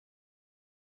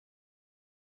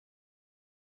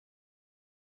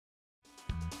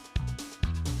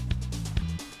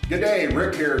Good day,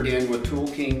 Rick here again with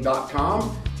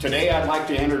ToolKing.com. Today I'd like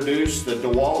to introduce the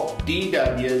DeWalt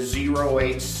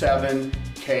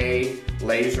DW087K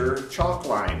Laser Chalk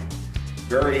Line.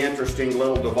 Very interesting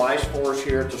little device for us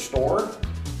here at the store.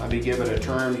 Let me give it a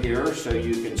turn here so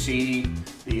you can see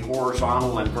the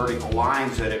horizontal and vertical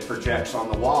lines that it projects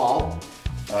on the wall.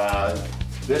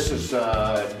 This is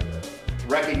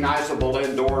recognizable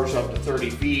indoors up to 30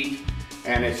 feet,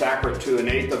 and it's accurate to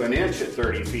 1/8 of an inch at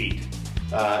 30 feet.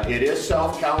 It is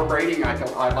self-calibrating.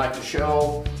 I'd like to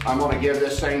show, I'm going to give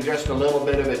this thing just a little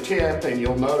bit of a tip, and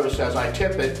you'll notice as I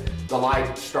tip it, the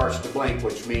light starts to blink,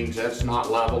 which means it's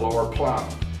not level or plumb.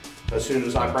 As soon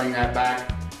as I bring that back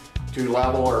to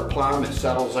level or plumb, it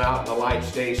settles out and the light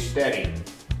stays steady.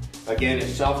 Again,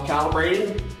 it's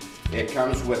self-calibrating. It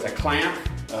comes with a clamp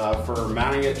for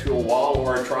mounting it to a wall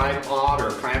or a tripod, or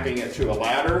clamping it to a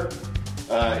ladder.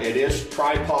 It is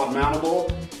tripod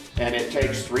mountable, and it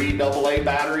takes 3 AA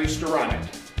batteries to run it.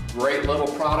 Great little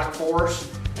product for us.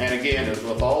 And again, as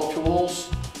with all tools,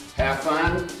 have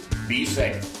fun, be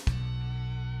safe.